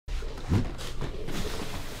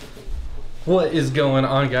What is going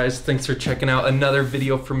on, guys? Thanks for checking out another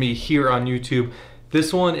video from me here on YouTube.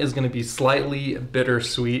 This one is going to be slightly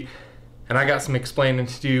bittersweet, and I got some explaining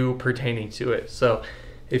to do pertaining to it. So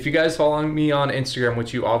if you guys follow me on Instagram,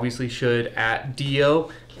 which you obviously should, at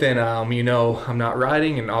DeeO, then you know I'm not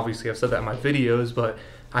riding, and obviously I've said that in my videos, but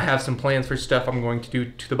I have some plans for stuff I'm going to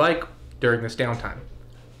do to the bike during this downtime.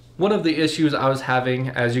 One of the issues I was having,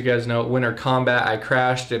 as you guys know, winter combat, I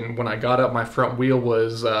crashed, and when I got up, my front wheel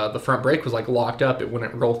was, the front brake was like locked up. It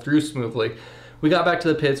wouldn't roll through smoothly. We got back to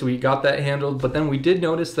the pits, we got that handled, but then we did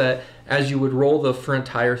notice that as you would roll the front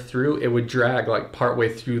tire through, it would drag like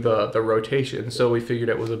partway through the rotation. So we figured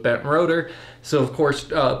it was a bent rotor. So of course,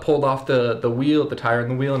 pulled off the wheel, the tire and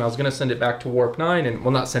the wheel, and I was gonna send it back to Warp 9, and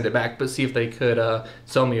well, not send it back, but see if they could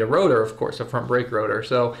sell me a rotor, of course, a front brake rotor.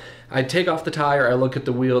 So I take off the tire, I look at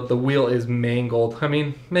the wheel is mangled. I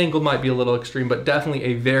mean, mangled might be a little extreme, but definitely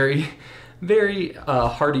a very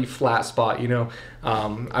hardy flat spot. You know,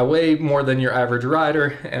 I weigh more than your average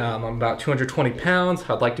rider. I'm about 220 pounds.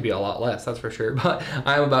 I'd like to be a lot less, that's for sure, but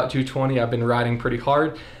I'm about 220. I've been riding pretty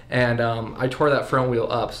hard, and I tore that front wheel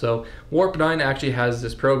up. So Warp 9 actually has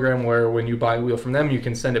this program where when you buy a wheel from them, you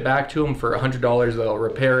can send it back to them for $100. They'll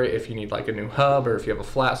repair it if you need like a new hub or if you have a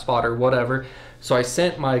flat spot or whatever. So I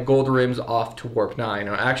sent my gold rims off to Warp 9.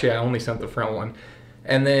 Actually, I only sent the front one.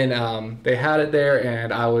 And then they had it there,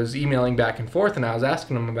 and I was emailing back and forth, and I was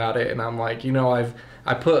asking them about it, and I'm like, you know,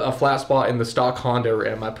 I put a flat spot in the stock Honda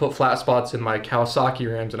rim, I put flat spots in my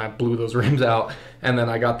Kawasaki rims, and I blew those rims out, and then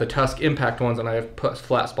I got the Tusk Impact ones, and I have put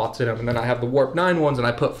flat spots in them, and then I have the Warp 9 ones, and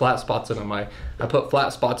I put flat spots in them. I put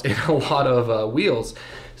flat spots in a lot of wheels.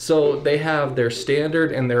 So they have their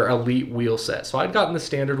standard and their elite wheel set. So I'd gotten the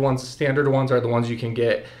standard ones. The standard ones are the ones you can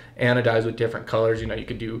get anodized with different colors. You know, you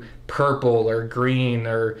could do purple or green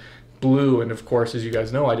or blue, and of course, as you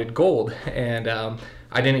guys know, I did gold. And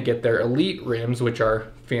I didn't get their elite rims, which are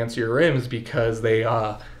fancier rims, because they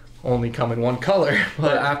only come in one color.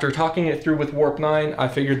 But after talking it through with Warp 9, I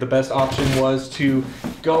figured the best option was to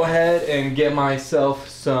go ahead and get myself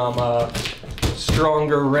some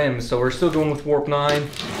stronger rims. So we're still going with Warp 9.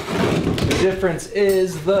 The difference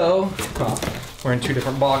is, though, we're in two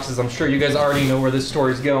different boxes. I'm sure you guys already know where this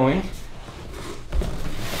story's going.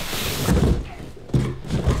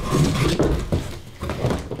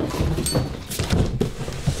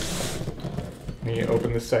 Let me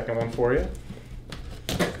open the second one for you.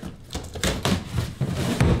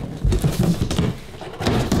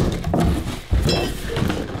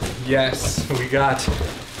 Yes, we got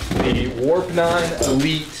the Warp 9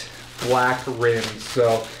 Elite black rims.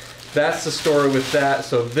 So that's the story with that.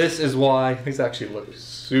 So this is why, these actually look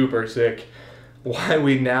super sick, why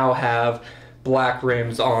we now have black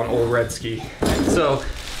rims on Olszewski. So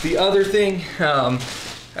the other thing,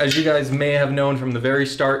 as you guys may have known from the very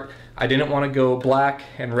start, I didn't want to go black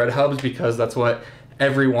and red hubs because that's what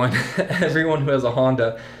everyone who has a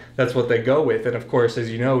Honda, that's what they go with. And of course, as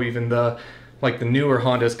you know, even the newer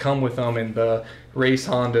Hondas come with them, and the race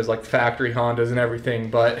Hondas, like the factory Hondas and everything.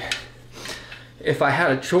 But if I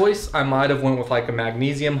had a choice, I might have went with like a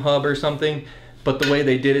magnesium hub or something. But the way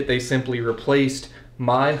they did it, they simply replaced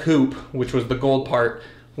my hoop, which was the gold part,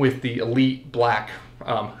 with the elite black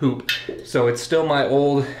hoop. So it's still my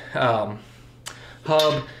old hub.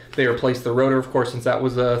 They replaced the rotor, of course, since that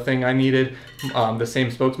was a thing I needed. The same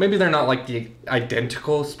spokes. Maybe they're not like the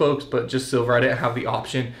identical spokes, but just silver. I didn't have the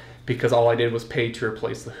option because all I did was pay to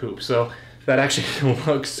replace the hoop. So that actually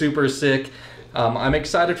looks super sick. I'm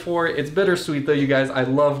excited for it. It's bittersweet though, you guys. I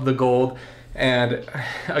love the gold. And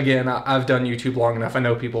again, I've done YouTube long enough. I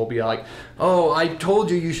know people will be like, oh, I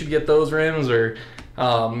told you should get those rims, or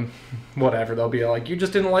whatever. They'll be like, you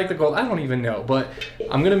just didn't like the gold. I don't even know, but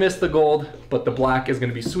I'm gonna miss the gold, but the black is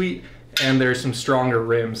gonna be sweet, and there's some stronger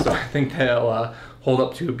rims, so I think they'll hold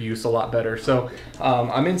up to abuse a lot better. So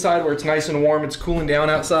I'm inside where it's nice and warm. It's cooling down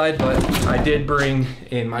outside, but I did bring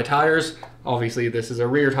in my tires. Obviously this is a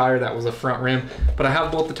rear tire, that was a front rim, but I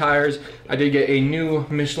have both the tires. I did get a new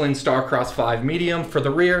Michelin Starcross 5 medium for the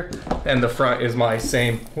rear, and the front is my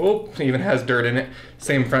same, whoop, even has dirt in it,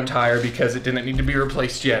 same front tire because it didn't need to be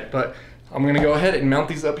replaced yet. But I'm gonna go ahead and mount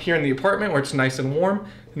these up here in the apartment where it's nice and warm,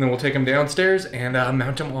 and then we'll take them downstairs and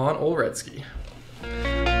mount them on Olszewski.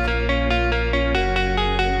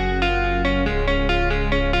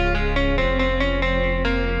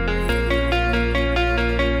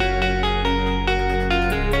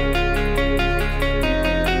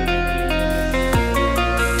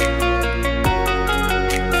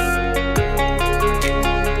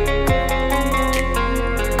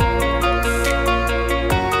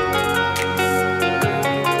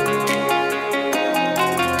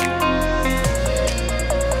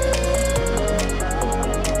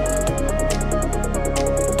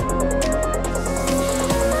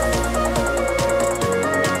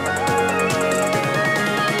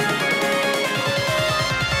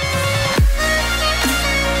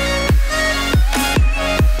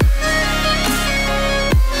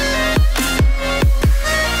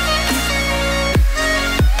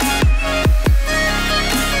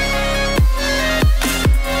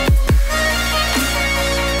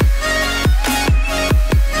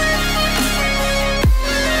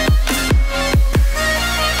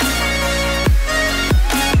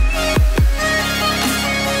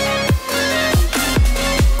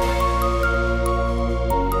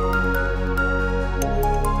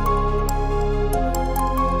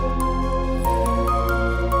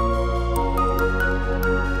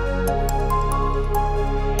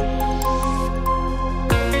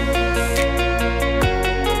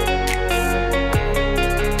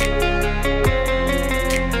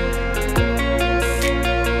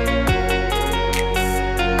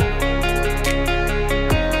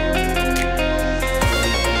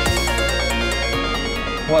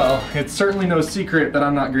 it's certainly no secret that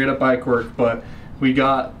I'm not great at bike work, but we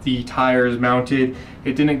got the tires mounted.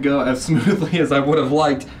 It didn't go as smoothly as I would have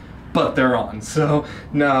liked, but they're on. So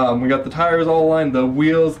now we got the tires all aligned, the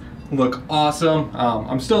wheels look awesome.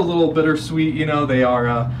 I'm still a little bittersweet, you know,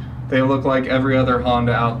 they look like every other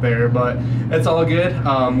Honda out there, but it's all good.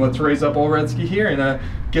 Let's raise up Olszewski here and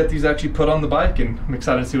get these actually put on the bike, and I'm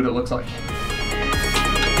excited to see what it looks like.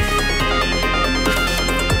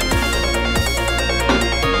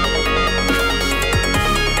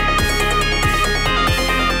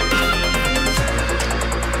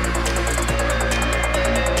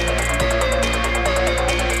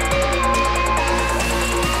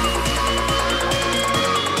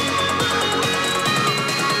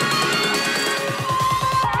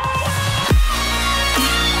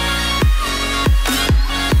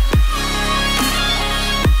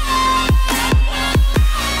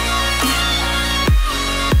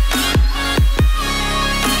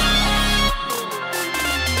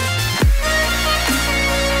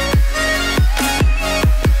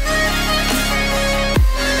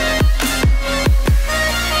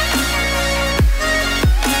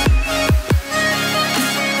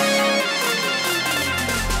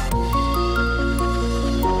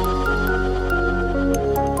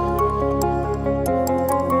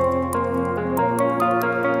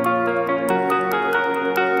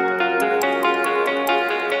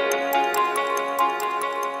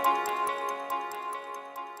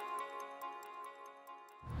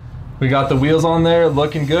 We got the wheels on there,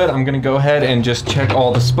 looking good. I'm gonna go ahead and just check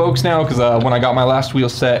all the spokes now, because when I got my last wheel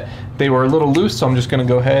set, they were a little loose, so I'm just gonna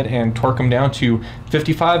go ahead and torque them down to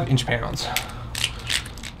 55 inch-pounds.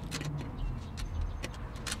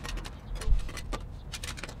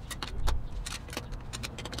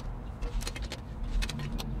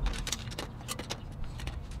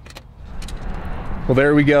 Well,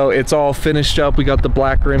 there we go. It's all finished up. We got the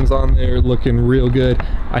black rims on there, looking real good.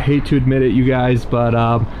 I hate to admit it, you guys, but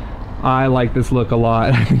I like this look a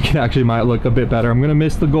lot. I think it actually might look a bit better. I'm gonna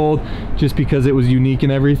miss the gold just because it was unique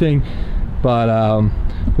and everything, but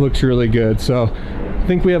looks really good. So I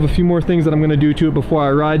think we have a few more things that I'm gonna do to it before I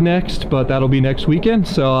ride next, but that'll be next weekend.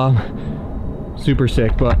 So super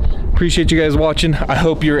sick. But appreciate you guys watching. I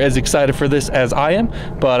hope you're as excited for this as I am.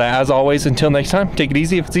 But as always, until next time, take it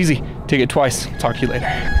easy. If it's easy, take it twice. Talk to you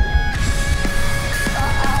later.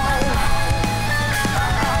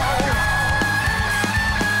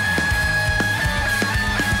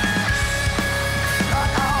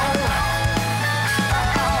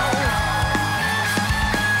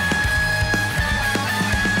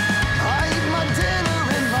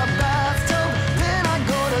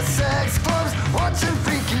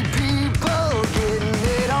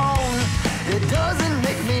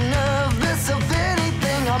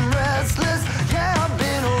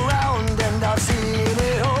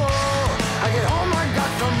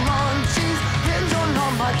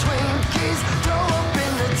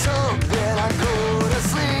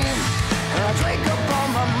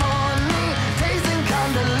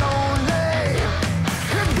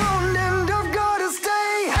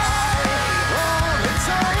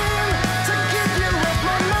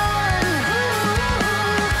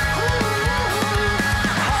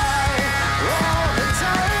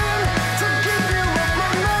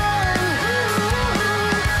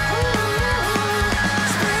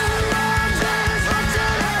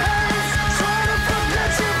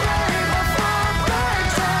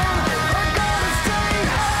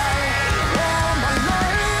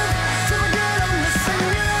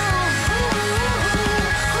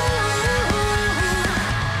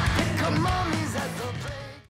 Come on.